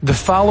The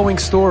following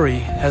story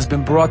has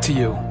been brought to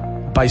you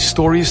by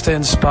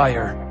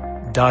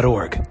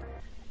StoriesToInspire.org.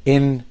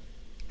 In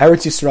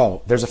Eretz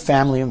Yisrael, there's a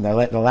family, and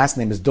the last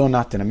name is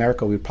Donat. In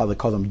America, we would probably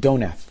call them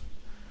Doneth.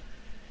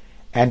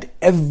 And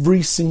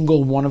every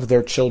single one of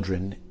their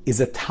children is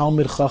a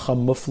Talmid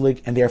Chacham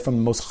Muflig, and they are from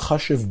the most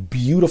chashuv,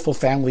 beautiful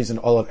families in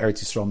all of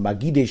Eretz Yisrael.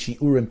 Magidei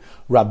Shiurim,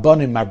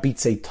 Rabbanim,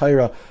 Marbitzei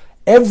Torah.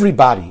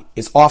 Everybody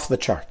is off the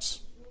charts.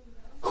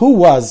 Who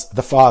was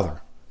the father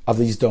of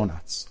these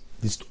Donats?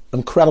 This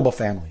incredible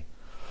family.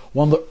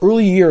 Well, in the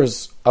early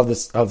years of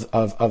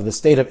the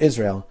state of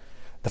Israel,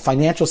 the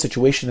financial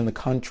situation in the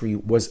country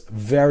was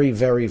very,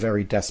 very,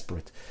 very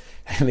desperate.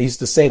 And they used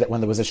to say that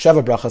when there was a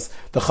Sheva Brachas,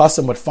 the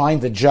Chasam would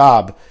find a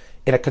job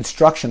in a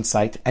construction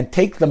site and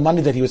take the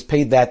money that he was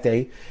paid that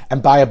day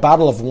and buy a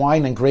bottle of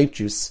wine and grape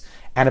juice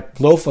and a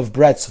loaf of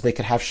bread so they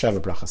could have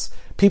Sheva Brachas.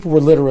 People were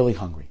literally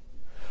hungry.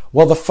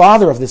 Well, the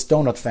father of this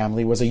donut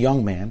family was a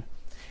young man,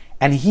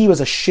 and he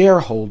was a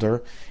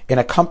shareholder in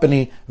a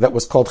company that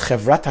was called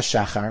Chevrat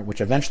HaShachar, which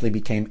eventually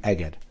became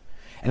Eged.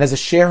 And as a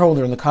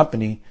shareholder in the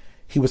company,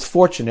 he was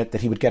fortunate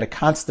that he would get a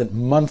constant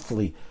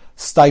monthly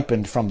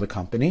stipend from the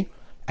company,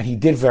 and he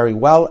did very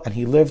well, and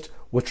he lived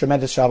with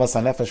tremendous Shavas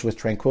HaNefesh, with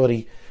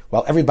tranquility.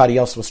 While everybody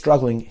else was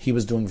struggling, he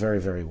was doing very,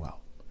 very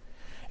well.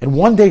 And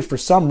one day, for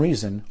some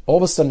reason, all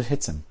of a sudden it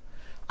hits him.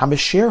 I'm a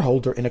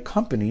shareholder in a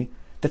company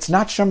that's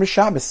not Shomer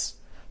Shabbos.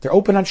 They're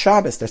open on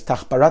Shabbos. There's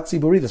Tachbarat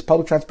Tziburi. There's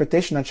public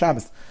transportation on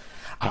Shabbos.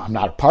 I'm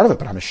not a part of it,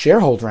 but I'm a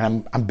shareholder,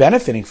 and I'm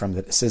benefiting from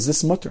it. Says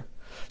this mutter.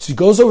 So he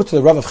goes over to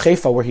the Rav of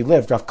Haifa where he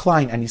lived, Rav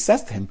Klein, and he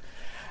says to him,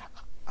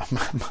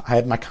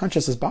 my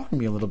conscience is bothering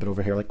me a little bit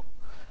over here. Like,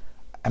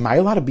 am I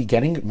allowed to be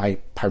getting my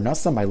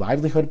parnasa, my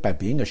livelihood, by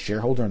being a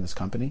shareholder in this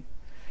company?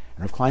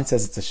 And Rav Klein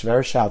says it's a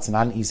shver shal. It's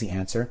not an easy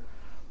answer,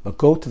 but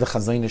go to the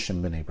Chazon Ish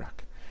in Bnei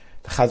Brak.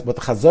 What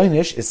the Chazon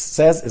Ish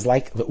says is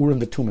like the Urim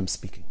the Tumim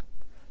speaking.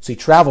 So he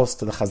travels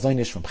to the Chazon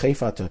Ish from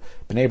Haifa to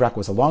Bnei Brak. It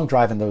was a long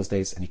drive in those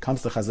days, and he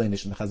comes to the Chazon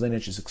Ish, and the Chazon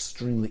Ish is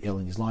extremely ill,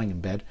 and he's lying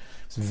in bed.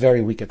 He's very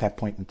weak at that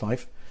point in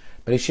life.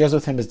 But he shares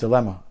with him his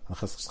dilemma. The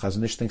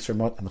Chazon Ish thinks for a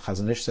moment, and the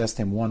Chazon Ish says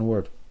to him one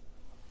word: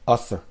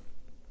 Asur.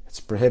 It's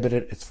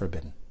prohibited, it's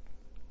forbidden.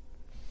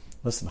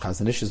 Listen, the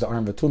Chazon Ish is the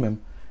Urim V'Tumim.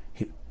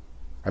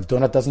 Rav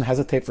Donat doesn't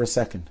hesitate for a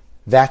second.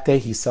 That day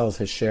he sells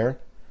his share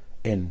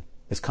in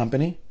his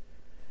company,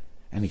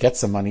 and he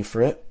gets some money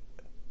for it,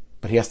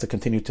 but he has to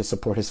continue to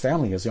support his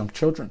family, his young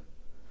children.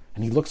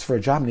 And he looks for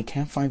a job and he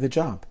can't find the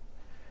job.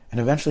 And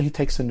eventually he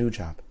takes a new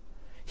job.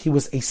 He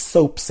was a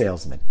soap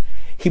salesman.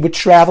 He would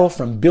travel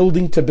from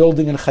building to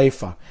building in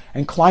Haifa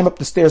and climb up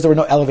the stairs. There were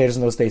no elevators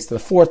in those days, to the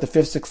 4th, the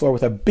 5th, 6th floor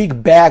with a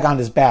big bag on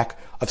his back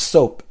of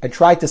soap, and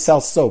tried to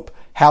sell soap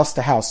house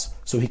to house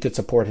so he could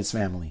support his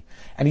family.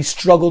 And he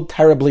struggled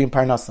terribly in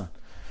Parnassa.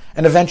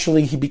 And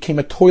eventually he became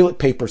a toilet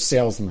paper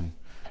salesman.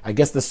 I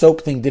guess the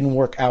soap thing didn't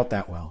work out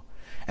that well.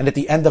 And at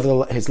the end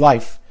of his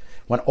life,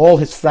 when all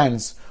his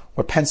friends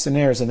were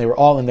pensioners and they were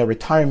all in their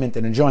retirement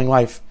and enjoying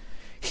life,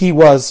 he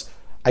was,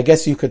 I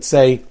guess you could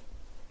say,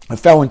 a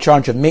fellow in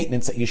charge of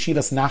maintenance at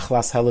Yeshivas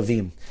Nachlas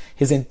Halavim.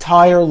 His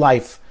entire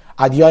life,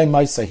 Ad Yom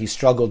Maisa, he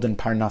struggled in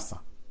Parnassa.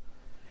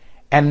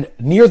 And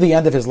near the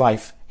end of his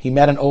life, he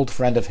met an old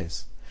friend of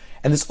his.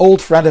 And this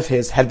old friend of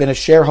his had been a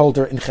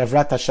shareholder in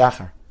Chevrat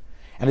HaShachar.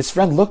 And his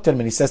friend looked at him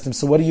and he says to him,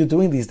 so what are you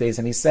doing these days?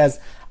 And he says,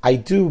 I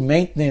do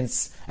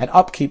maintenance and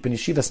upkeep in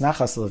Yeshivas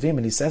Nachas Levim.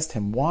 And he says to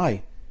him, why?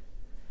 He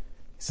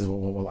says,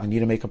 well, I need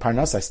to make a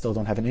parnas. I still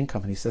don't have an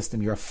income. And he says to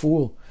him, you're a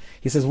fool.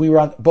 He says, we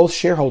were both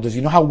shareholders.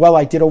 You know how well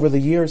I did over the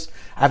years?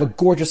 I have a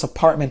gorgeous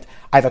apartment.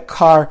 I have a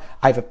car.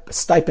 I have a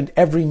stipend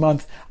every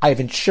month. I have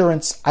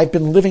insurance. I've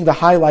been living the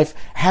high life.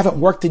 I haven't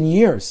worked in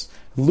years.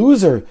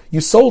 Loser,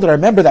 you sold it. I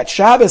remember that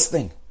Shabbos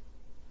thing.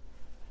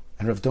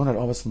 And Rav Donat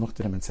all of a sudden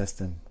looked at him and says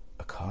to him,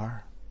 a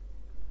car?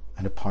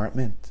 An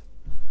apartment,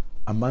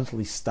 a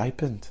monthly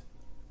stipend,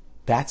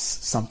 that's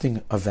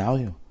something of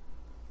value.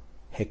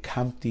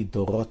 Hekamti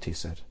dorot, he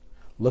said.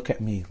 Look at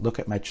me, look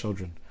at my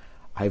children.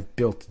 I've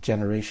built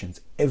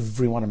generations.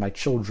 Every one of my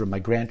children, my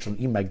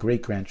grandchildren, even my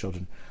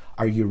great-grandchildren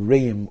are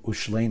Yereim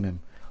Ushleimim.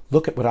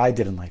 Look at what I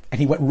did in life.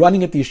 And he went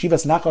running at the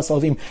Yeshivas Nachas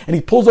Halavim, and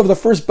he pulls over the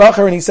first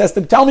bacher and he says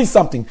to him, tell me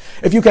something.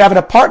 If you could have an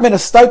apartment, a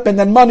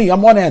stipend, and money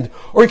on one end,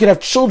 or you could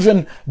have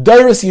children,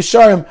 Dairis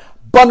Yesharim,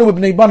 Banu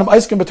ibn Banam,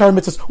 Aiskim Batar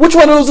Mitzvahs. Which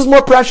one of those is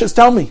more precious?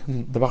 Tell me.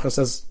 And the Bacha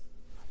says,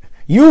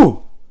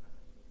 you.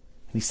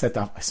 And he said,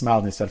 I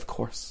smiled and he said, of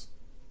course.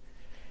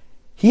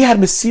 He had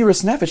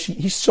Mesiras Nefesh.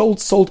 He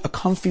sold a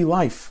comfy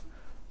life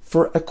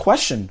for a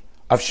question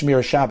of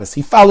Shemir Shabbos.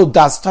 He followed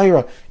Das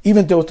Torah,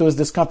 even though there was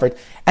discomfort.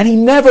 And he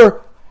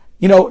never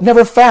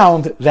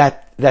found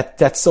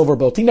that silver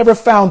bullet. He never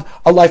found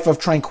a life of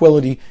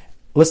tranquility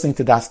listening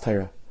to Das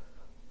Torah.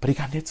 But he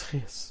got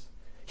Nitzchis.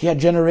 He had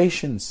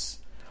generations.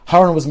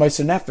 Haran was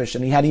Meiser Nefesh,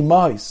 and he had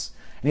Imais,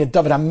 and he had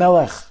David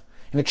HaMelech,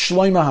 and he had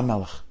Shlomo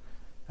HaMelech.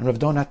 And Rav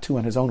Donat too,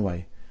 in his own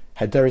way,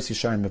 had Dairis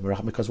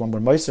Yesharim, because when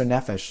we're Meiser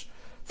Nefesh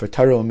for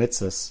Torah and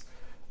Mitzvahs,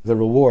 the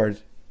reward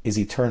is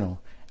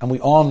eternal. And we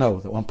all know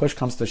that when push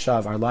comes to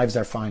shove, our lives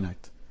are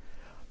finite.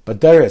 But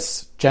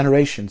Daris,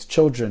 generations,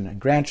 children and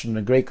grandchildren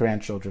and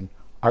great-grandchildren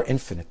are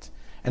infinite.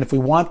 And if we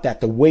want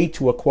that, the way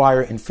to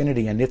acquire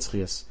infinity and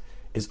nitzchias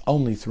is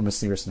only through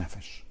Mesiras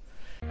Nefesh.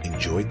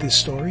 Enjoyed this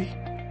story?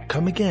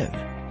 Come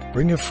again.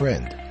 Bring a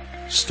friend.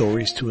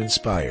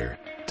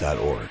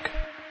 StoriesToInspire.org